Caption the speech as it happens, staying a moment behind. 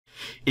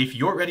If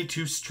you're ready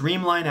to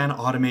streamline and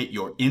automate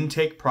your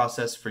intake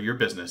process for your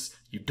business,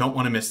 you don't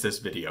want to miss this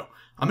video.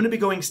 I'm going to be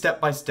going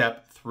step by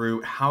step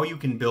through how you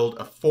can build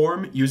a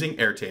form using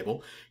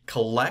Airtable,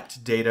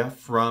 collect data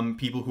from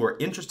people who are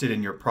interested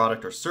in your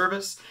product or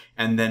service,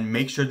 and then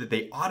make sure that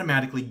they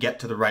automatically get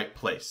to the right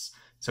place.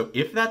 So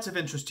if that's of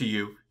interest to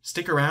you,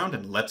 stick around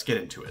and let's get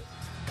into it.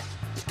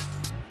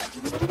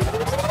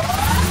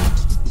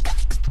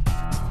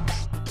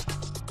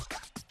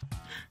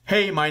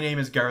 Hey, my name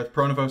is Gareth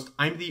Pronovost.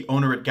 I'm the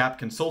owner at Gap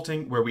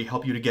Consulting, where we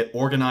help you to get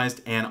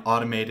organized and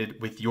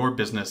automated with your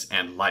business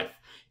and life.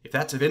 If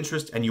that's of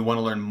interest and you want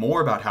to learn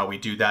more about how we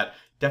do that,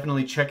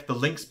 definitely check the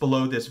links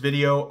below this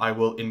video. I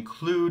will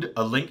include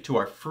a link to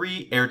our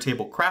free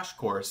Airtable crash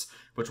course,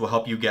 which will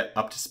help you get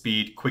up to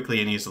speed quickly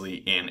and easily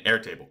in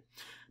Airtable.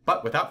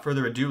 But without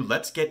further ado,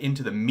 let's get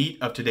into the meat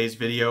of today's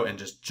video and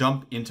just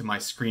jump into my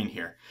screen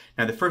here.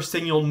 Now, the first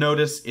thing you'll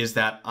notice is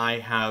that I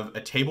have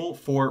a table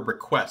for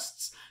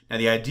requests. Now,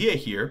 the idea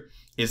here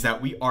is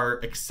that we are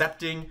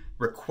accepting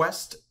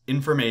request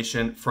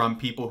information from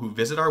people who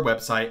visit our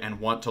website and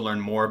want to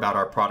learn more about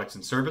our products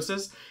and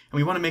services, and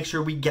we want to make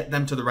sure we get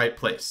them to the right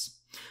place.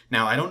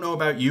 Now, I don't know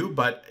about you,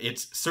 but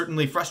it's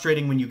certainly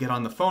frustrating when you get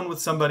on the phone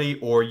with somebody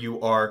or you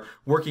are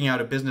working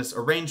out a business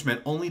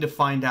arrangement only to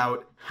find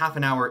out half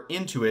an hour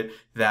into it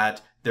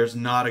that there's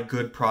not a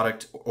good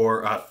product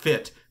or a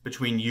fit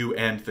between you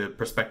and the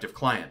prospective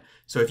client.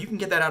 So if you can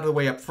get that out of the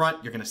way up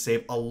front, you're going to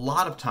save a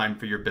lot of time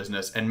for your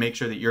business and make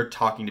sure that you're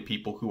talking to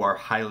people who are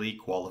highly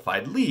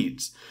qualified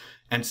leads.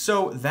 And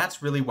so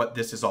that's really what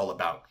this is all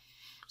about.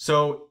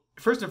 So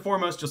first and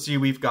foremost, you'll see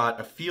we've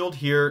got a field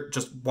here.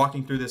 Just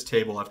walking through this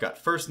table, I've got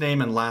first name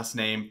and last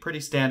name, pretty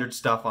standard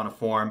stuff on a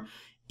form,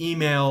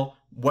 email,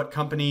 what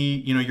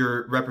company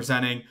you're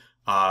representing,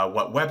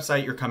 what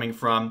website you're coming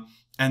from,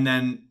 and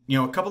then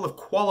a couple of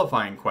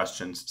qualifying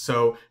questions.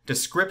 So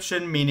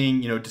description,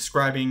 meaning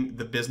describing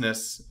the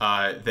business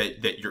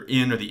that you're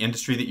in or the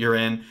industry that you're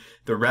in,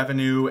 the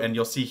revenue, and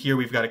you'll see here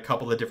we've got a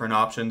couple of different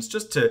options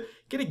just to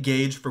get a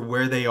gauge for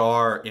where they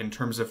are in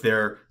terms of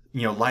their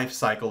life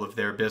cycle of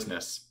their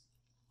business.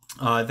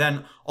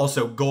 Then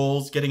also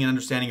goals, getting an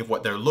understanding of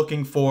what they're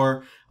looking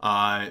for,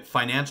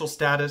 financial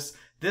status.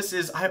 This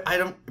is, I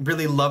don't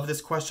really love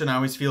this question. I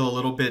always feel a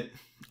little bit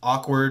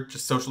awkward,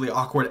 just socially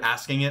awkward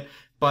asking it,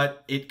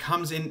 but it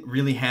comes in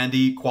really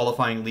handy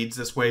qualifying leads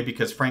this way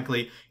because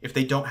frankly, if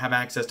they don't have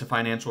access to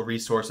financial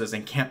resources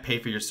and can't pay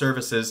for your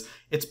services,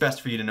 it's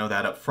best for you to know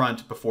that up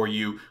front before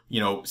you,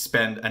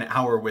 spend an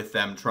hour with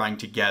them trying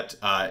to get,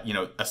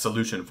 a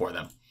solution for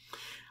them.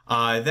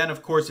 Then,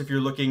 of course, if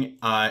you're looking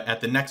at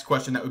the next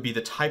question, that would be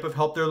the type of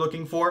help they're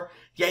looking for.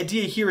 The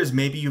idea here is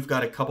maybe you've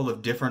got a couple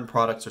of different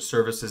products or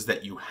services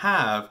that you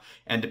have,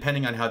 and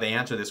depending on how they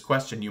answer this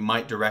question, you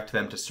might direct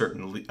them to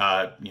certain,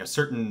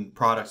 certain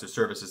products or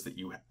services that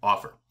you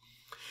offer.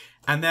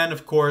 And then,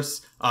 of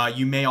course,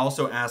 you may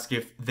also ask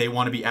if they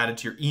want to be added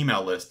to your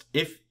email list.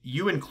 If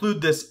you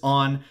include this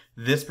on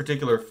this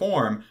particular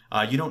form,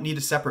 you don't need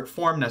a separate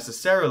form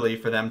necessarily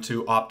for them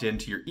to opt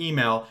into your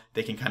email.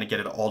 They can kind of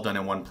get it all done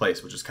in one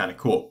place, which is kind of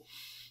cool.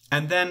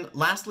 And then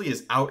lastly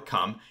is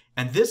outcome.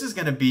 And this is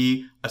going to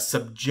be a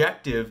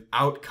subjective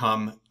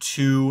outcome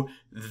to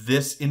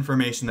this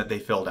information that they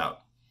filled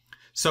out.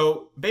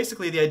 So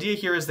basically the idea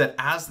here is that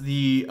as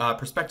the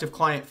prospective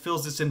client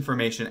fills this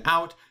information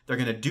out, they're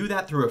going to do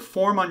that through a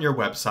form on your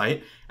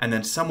website, and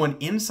then someone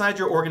inside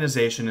your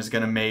organization is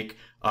going to make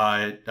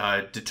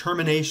a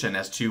determination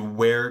as to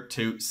where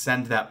to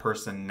send that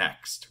person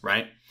next,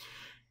 right?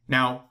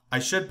 Now, I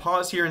should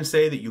pause here and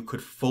say that you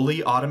could fully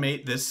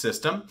automate this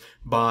system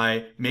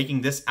by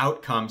making this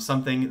outcome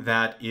something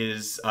that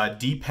is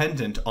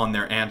dependent on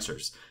their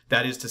answers.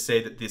 That is to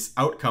say that this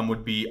outcome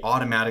would be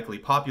automatically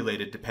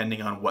populated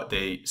depending on what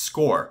they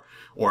score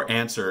or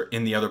answer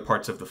in the other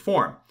parts of the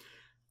form.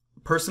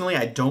 Personally,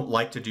 I don't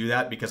like to do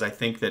that because I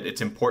think that it's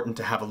important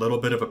to have a little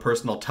bit of a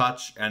personal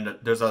touch, and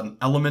there's an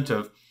element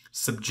of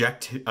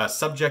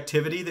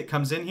subjectivity that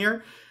comes in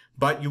here,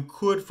 but you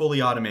could fully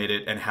automate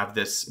it and have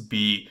this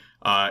be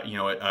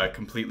a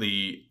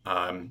completely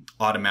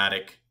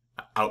automatic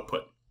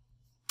output.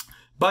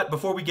 But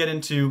before we get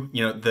into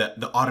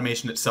the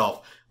automation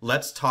itself,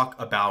 let's talk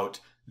about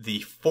the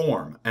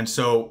form. And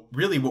so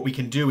really what we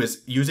can do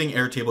is using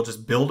Airtable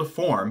just build a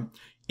form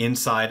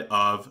inside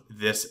of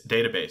this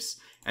database.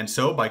 And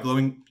so by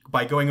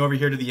going over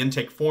here to the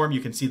intake form, you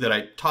can see that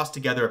I tossed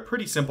together a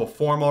pretty simple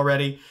form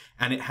already,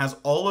 and it has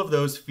all of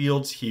those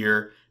fields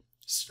here,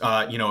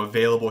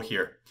 available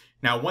here.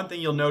 Now, one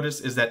thing you'll notice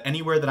is that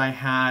anywhere that I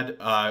had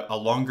a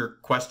longer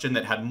question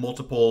that had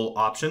multiple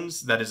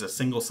options, that is a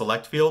single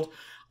select field,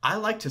 I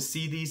like to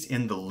see these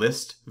in the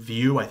list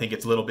view. I think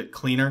it's a little bit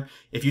cleaner.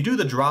 If you do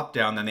the drop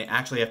down, then they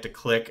actually have to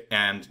click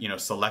and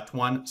select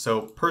one.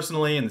 So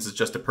personally, and this is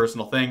just a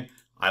personal thing,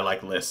 I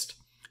like list.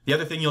 The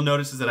other thing you'll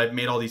notice is that I've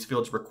made all these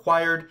fields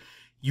required.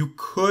 You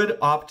could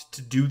opt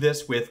to do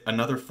this with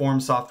another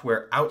form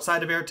software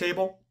outside of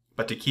Airtable,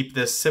 but to keep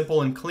this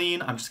simple and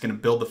clean, I'm just going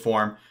to build the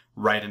form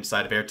right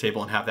inside of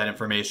Airtable and have that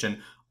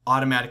information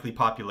automatically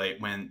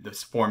populate when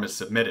this form is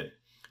submitted.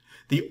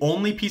 The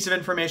only piece of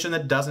information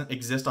that doesn't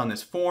exist on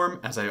this form,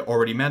 as I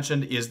already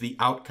mentioned, is the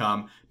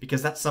outcome,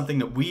 because that's something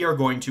that we are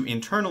going to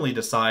internally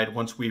decide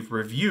once we've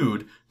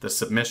reviewed the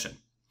submission.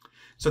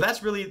 So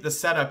that's really the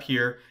setup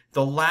here.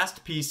 The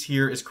last piece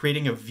here is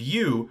creating a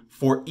view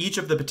for each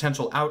of the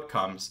potential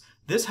outcomes.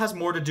 This has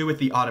more to do with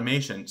the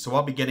automation, so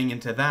I'll be getting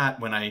into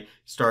that when I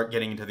start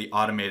getting into the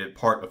automated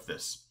part of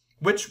this,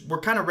 which we're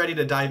kind of ready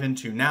to dive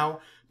into now.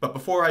 But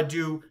before I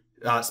do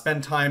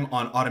spend time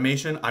on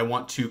automation, I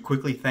want to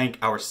quickly thank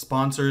our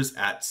sponsors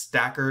at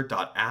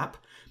stacker.app.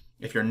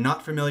 If you're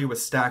not familiar with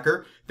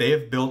Stacker, they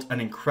have built an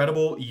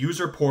incredible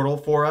user portal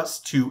for us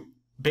to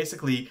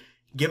basically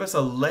give us a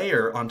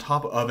layer on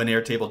top of an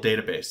Airtable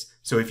database.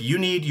 So if you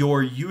need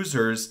your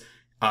users,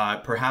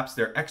 perhaps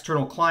they're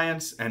external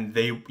clients and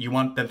you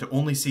want them to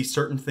only see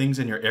certain things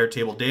in your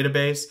Airtable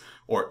database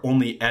or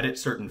only edit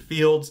certain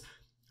fields,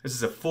 this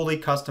is a fully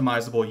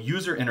customizable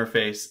user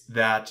interface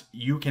that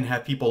you can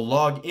have people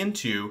log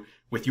into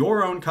with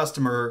your own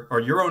customer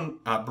or your own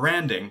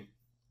branding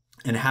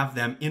and have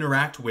them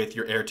interact with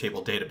your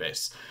Airtable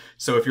database.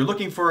 So if you're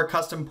looking for a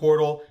custom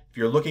portal, if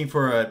you're looking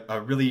for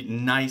a really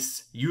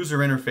nice user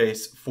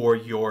interface for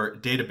your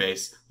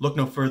database, look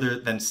no further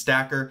than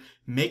Stacker.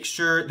 Make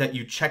sure that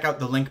you check out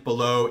the link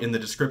below in the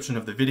description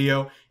of the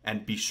video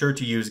and be sure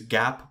to use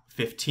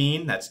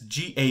GAP15, that's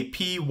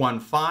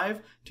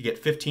GAP15, to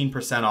get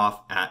 15%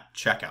 off at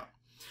checkout.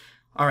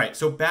 All right,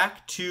 so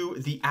back to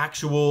the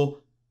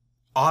actual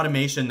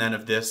automation then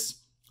of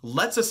this.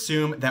 Let's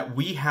assume that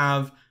we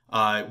have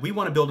we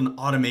want to build an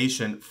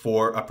automation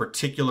for a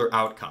particular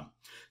outcome.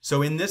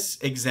 So in this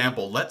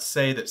example, let's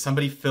say that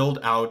somebody filled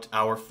out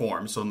our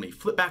form. So let me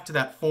flip back to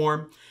that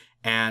form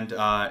and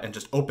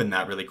just open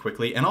that really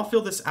quickly. And I'll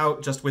fill this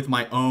out just with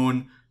my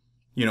own,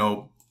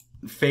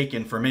 fake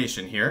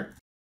information here.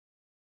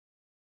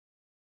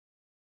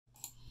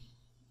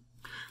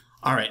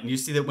 All right, and you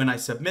see that when I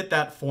submit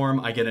that form,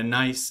 I get a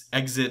nice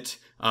exit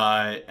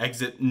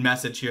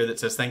message here that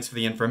says, thanks for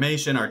the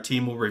information. Our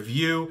team will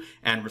review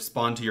and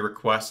respond to your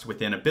request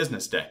within a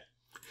business day.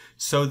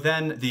 So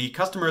then the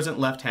customer isn't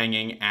left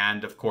hanging.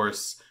 And of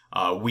course,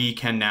 we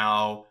can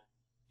now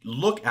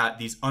look at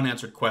these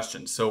unanswered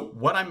questions. So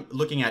what I'm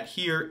looking at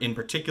here in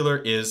particular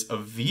is a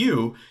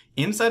view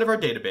inside of our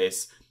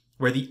database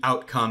where the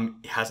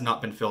outcome has not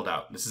been filled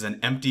out. This is an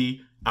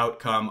empty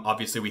outcome.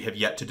 Obviously, we have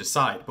yet to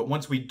decide. But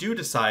once we do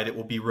decide, it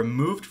will be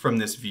removed from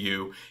this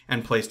view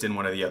and placed in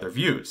one of the other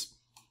views.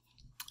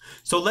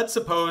 So let's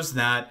suppose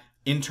that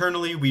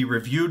internally we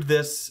reviewed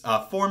this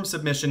form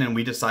submission and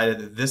we decided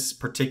that this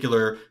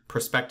particular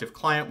prospective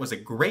client was a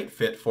great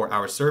fit for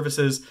our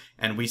services,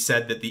 and we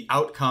said that the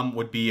outcome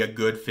would be a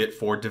good fit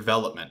for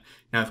development.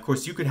 Now, of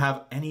course, you could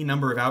have any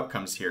number of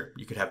outcomes here.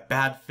 You could have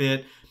bad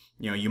fit.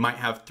 You might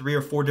have 3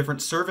 or 4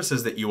 different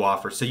services that you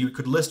offer. So you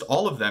could list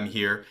all of them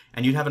here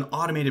and you'd have an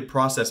automated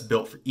process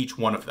built for each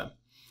one of them.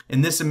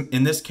 In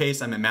this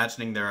case, I'm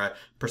imagining they're a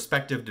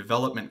prospective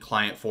development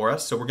client for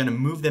us. So we're going to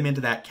move them into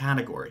that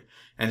category.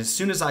 And as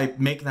soon as I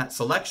make that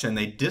selection,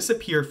 they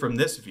disappear from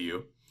this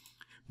view,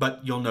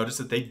 but you'll notice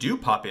that they do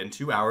pop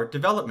into our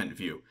development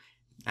view.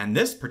 And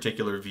this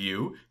particular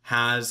view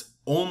has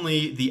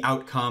only the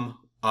outcome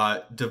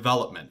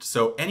development.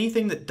 So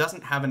anything that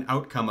doesn't have an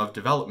outcome of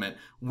development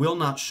will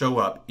not show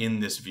up in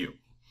this view.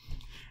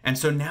 And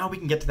so now we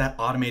can get to that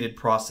automated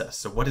process.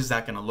 So what is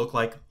that going to look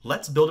like?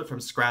 Let's build it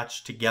from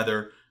scratch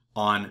together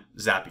on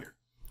Zapier.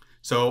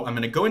 So I'm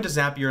going to go into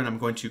Zapier and I'm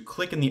going to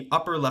click in the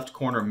upper left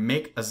corner,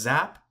 make a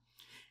Zap.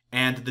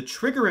 And the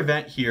trigger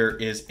event here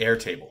is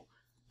Airtable.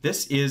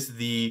 This is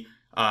the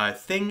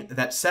thing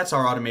that sets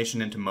our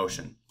automation into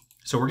motion.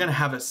 So we're going to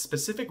have a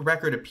specific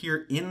record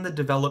appear in the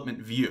development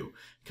view,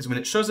 because when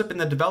it shows up in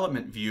the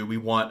development view, we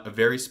want a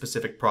very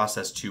specific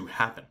process to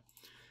happen.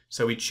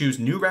 So we choose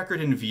new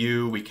record in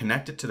view, we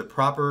connect it to the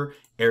proper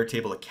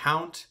Airtable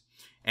account,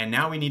 and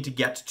now we need to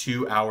get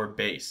to our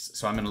base.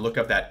 So I'm going to look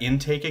up that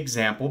intake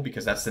example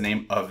because that's the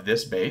name of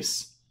this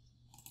base.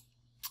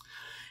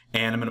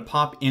 And I'm going to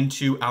pop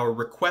into our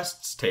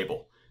requests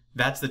table.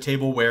 That's the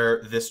table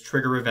where this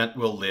trigger event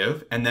will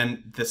live. And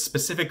then the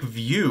specific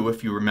view,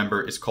 if you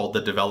remember, is called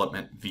the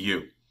development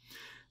view.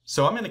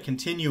 So I'm going to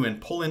continue and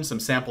pull in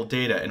some sample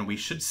data, and we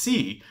should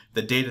see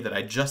the data that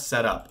I just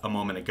set up a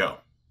moment ago.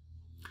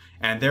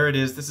 And there it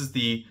is. This is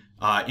the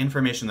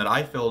information that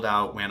I filled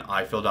out when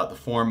I filled out the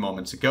form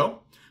moments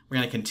ago. We're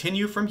going to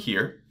continue from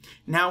here.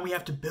 Now we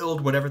have to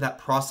build whatever that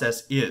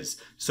process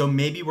is. So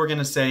maybe we're going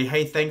to say,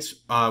 hey, thanks.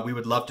 We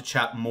would love to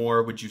chat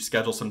more. Would you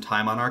schedule some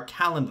time on our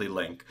Calendly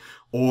link?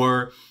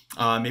 Or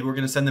maybe we're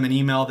going to send them an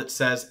email that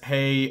says,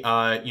 hey,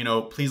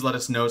 please let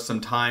us know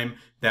some time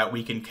that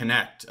we can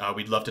connect.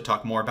 We'd love to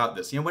talk more about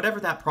this. Whatever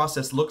that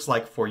process looks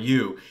like for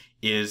you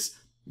is,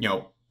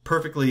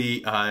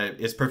 perfectly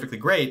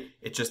great.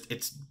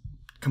 It's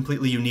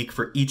completely unique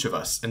for each of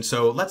us. And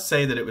so let's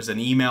say that it was an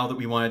email that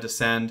we wanted to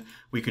send.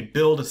 We could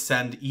build a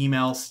send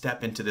email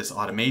step into this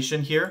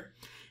automation here.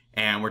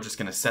 And we're just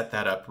going to set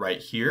that up right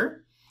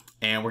here.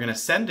 And we're going to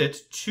send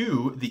it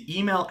to the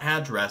email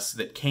address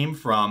that came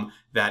from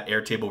that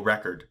Airtable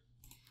record.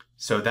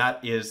 So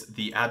that is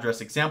the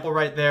address example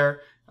right there.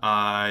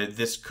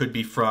 This could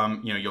be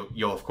from,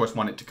 you'll of course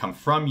want it to come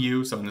from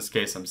you. So in this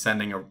case, I'm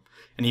sending an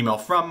email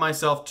from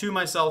myself to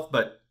myself,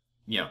 but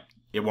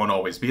it won't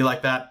always be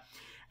like that.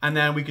 And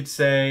then we could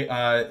say,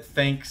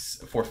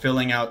 thanks for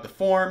filling out the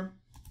form.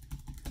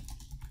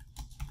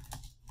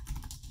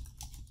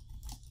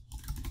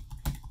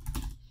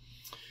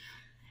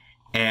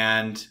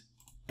 And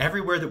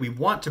everywhere that we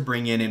want to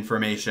bring in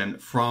information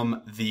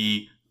from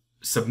the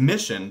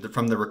submission,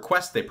 from the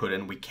request they put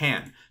in, we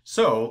can.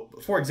 So,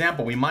 for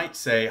example, we might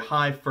say,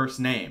 hi, first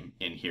name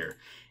in here.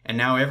 And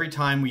now every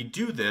time we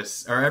do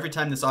this, or every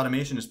time this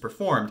automation is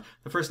performed,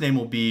 the first name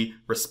will be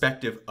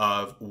respective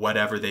of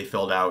whatever they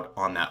filled out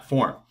on that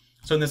form.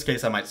 So in this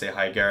case, I might say,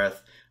 hi,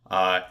 Gareth.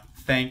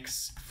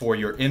 Thanks for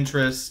your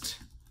interest.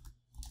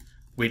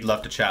 We'd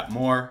love to chat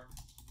more.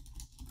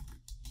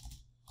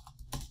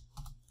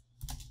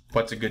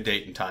 What's a good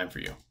date and time for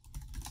you?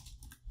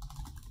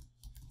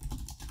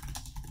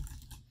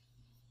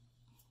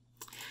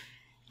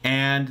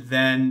 And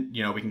then,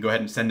 we can go ahead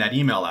and send that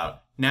email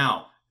out.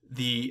 Now,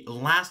 the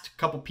last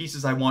couple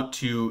pieces I want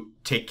to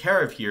take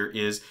care of here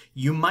is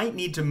you might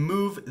need to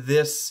move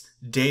this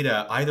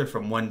data either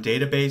from one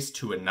database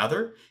to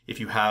another.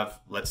 If you have,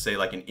 let's say,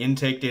 like an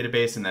intake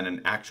database and then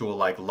an actual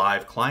like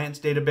live clients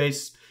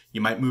database, you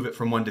might move it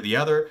from one to the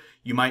other.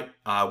 You might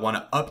want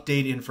to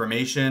update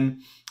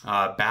information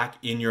back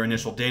in your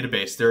initial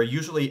database. There are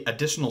usually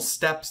additional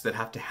steps that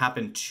have to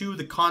happen to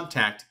the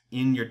contact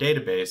in your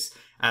database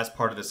as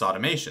part of this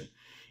automation.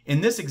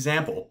 In this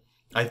example,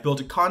 I've built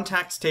a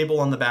contacts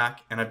table on the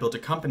back and I've built a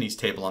companies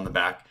table on the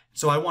back.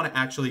 So I want to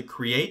actually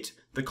create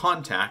the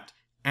contact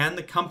and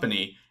the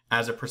company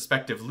as a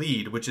prospective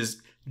lead, which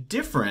is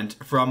different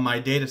from my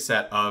data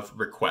set of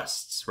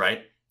requests,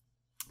 right?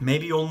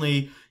 Maybe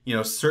only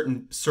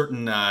certain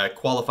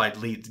qualified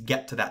leads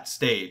get to that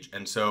stage.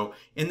 And so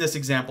in this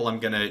example, I'm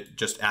going to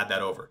just add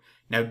that over.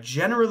 Now,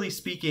 generally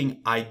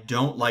speaking, I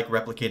don't like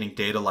replicating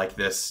data like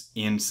this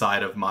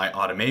inside of my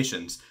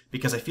automations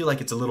because I feel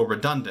like it's a little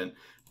redundant.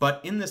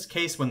 But in this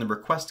case, when the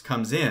request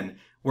comes in,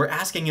 we're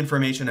asking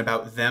information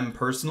about them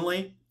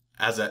personally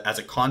as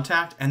a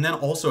contact and then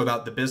also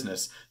about the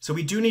business. So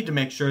we do need to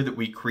make sure that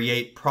we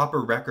create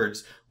proper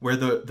records where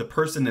the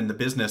person and the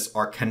business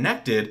are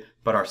connected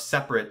but are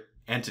separate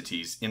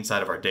entities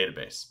inside of our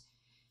database.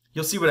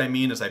 You'll see what I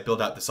mean as I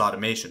build out this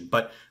automation,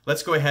 but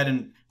let's go ahead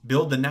and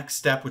build the next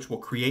step, which will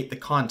create the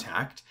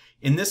contact.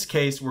 In this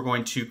case, we're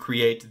going to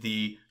create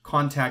the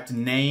contact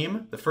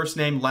name, the first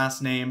name,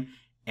 last name,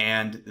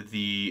 and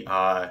the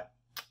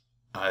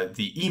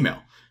email.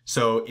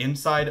 So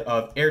inside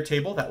of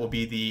Airtable, that will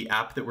be the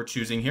app that we're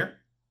choosing here,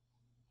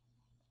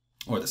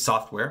 or the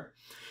software.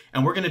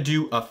 And we're going to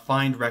do a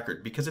find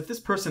record, because if this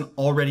person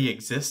already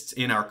exists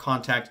in our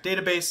contact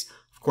database,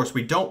 of course,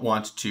 we don't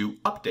want to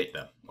update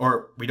them,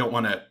 or we don't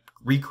want to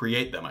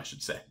recreate them, I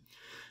should say.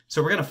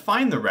 So we're going to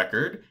find the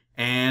record.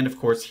 And of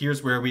course,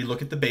 here's where we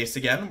look at the base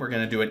again. We're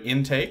going to do an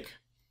intake.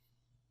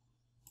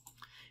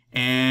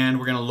 And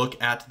we're going to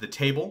look at the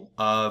table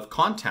of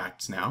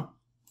contacts now.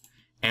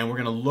 And we're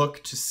going to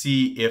look to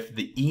see if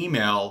the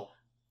email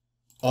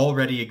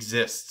already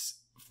exists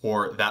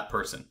for that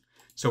person.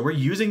 So we're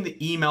using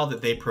the email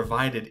that they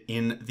provided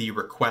in the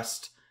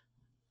request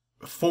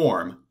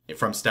form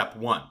from step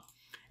 1.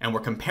 And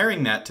we're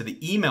comparing that to the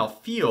email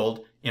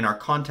field in our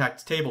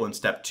contacts table in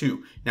step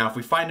 2. Now, if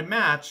we find a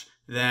match,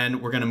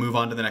 then we're going to move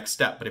on to the next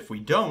step. But if we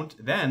don't,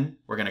 then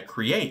we're going to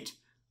create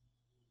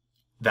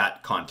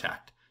that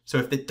contact. So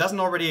if it doesn't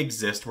already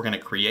exist, we're going to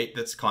create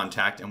this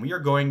contact, and we are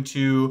going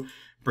to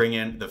bring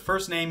in the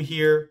first name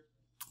here,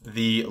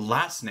 the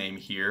last name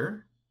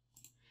here,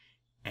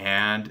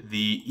 and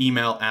the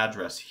email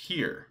address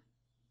here.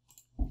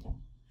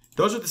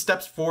 Those are the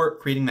steps for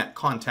creating that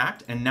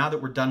contact. And now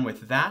that we're done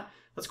with that,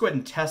 let's go ahead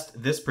and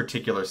test this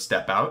particular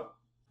step out.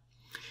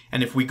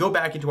 And if we go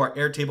back into our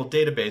Airtable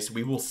database,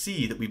 we will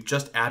see that we've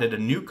just added a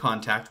new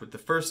contact with the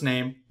first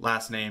name,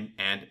 last name,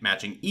 and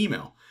matching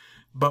email.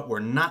 But we're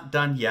not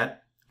done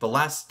yet. The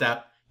last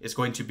step is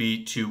going to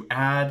be to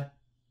add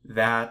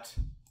that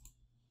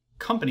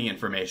company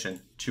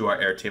information to our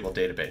Airtable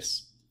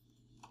database.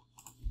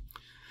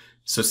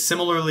 So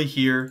similarly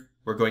here,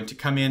 we're going to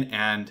come in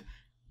and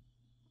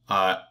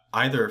we're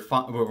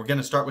going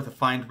to start with a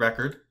find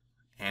record.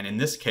 And in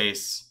this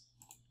case,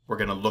 we're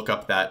going to look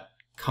up that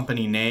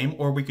company name,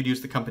 or we could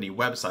use the company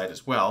website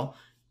as well.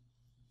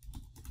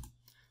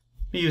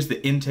 We use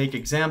the intake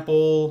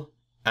example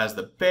as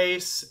the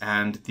base,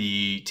 and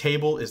the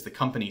table is the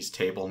company's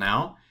table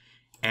now.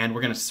 And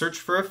we're going to search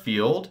for a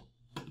field.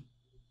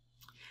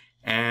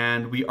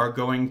 And we are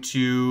going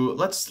to,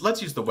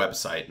 let's use the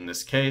website in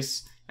this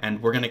case.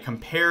 And we're going to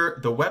compare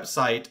the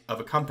website of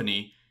a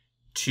company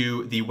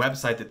to the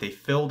website that they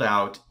filled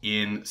out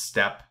in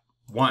step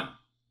 1.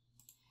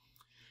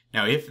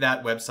 Now, if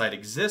that website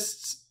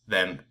exists,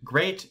 then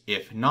great.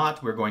 If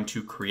not, we're going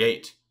to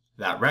create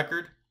that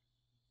record.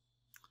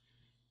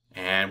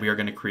 And we are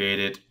going to create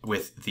it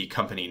with the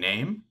company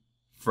name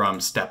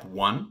from step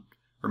 1.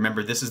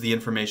 Remember, this is the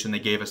information they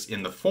gave us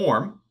in the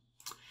form.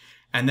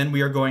 And then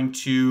we are going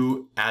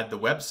to add the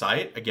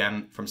website,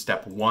 again, from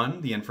step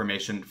 1, the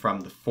information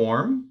from the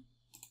form.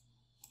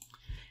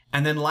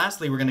 And then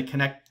lastly, we're going to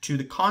connect to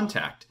the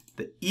contact.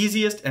 The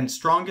easiest and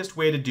strongest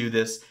way to do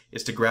this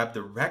is to grab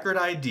the record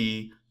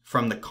ID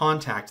from the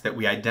contact that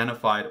we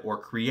identified or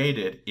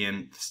created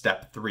in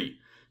step 3.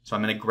 So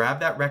I'm going to grab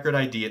that record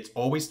ID. It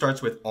always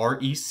starts with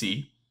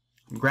REC.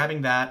 I'm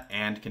grabbing that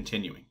and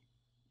continuing.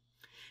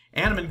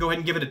 And I'm going to go ahead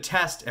and give it a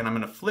test, and I'm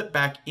going to flip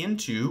back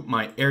into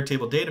my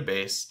Airtable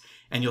database,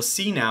 and you'll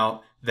see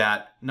now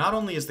that not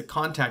only is the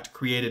contact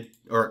created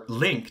or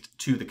linked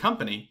to the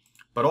company,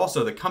 but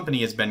also the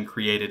company has been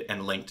created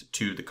and linked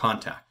to the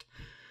contact.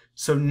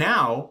 So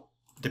now,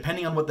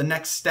 depending on what the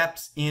next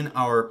steps in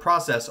our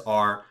process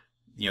are,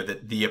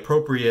 the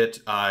appropriate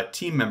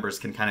team members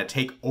can kind of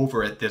take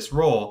over at this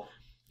role.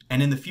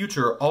 And in the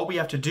future, all we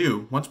have to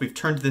do, once we've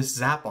turned this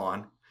Zap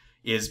on,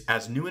 is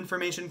as new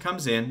information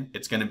comes in,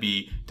 it's going to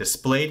be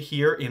displayed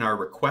here in our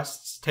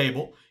requests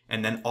table,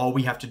 and then all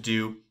we have to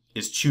do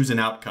is choose an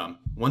outcome.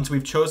 Once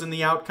we've chosen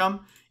the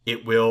outcome,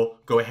 it will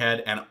go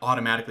ahead and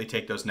automatically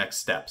take those next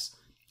steps.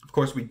 Of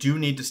course, we do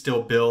need to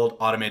still build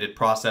automated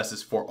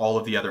processes for all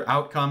of the other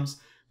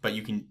outcomes, but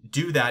you can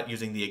do that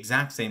using the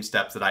exact same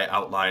steps that I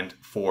outlined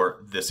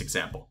for this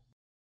example.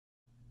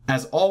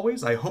 As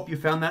always, I hope you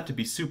found that to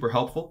be super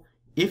helpful.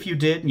 If you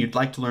did and you'd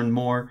like to learn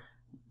more,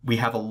 we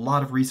have a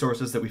lot of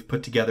resources that we've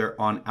put together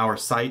on our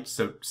site,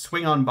 so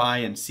swing on by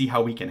and see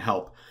how we can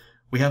help.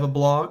 We have a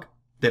blog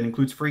that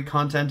includes free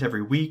content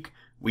every week.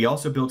 We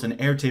also built an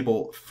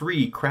Airtable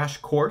free crash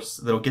course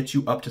that'll get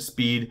you up to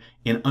speed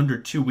in under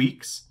 2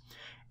 weeks.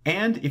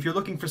 And if you're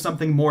looking for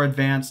something more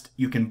advanced,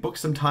 you can book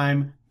some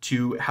time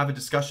to have a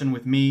discussion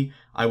with me.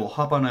 I will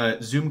hop on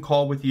a Zoom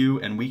call with you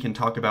and we can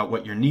talk about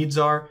what your needs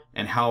are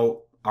and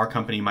how our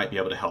company might be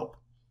able to help.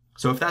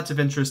 So if that's of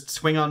interest,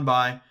 swing on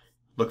by.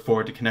 Look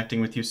forward to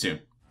connecting with you soon.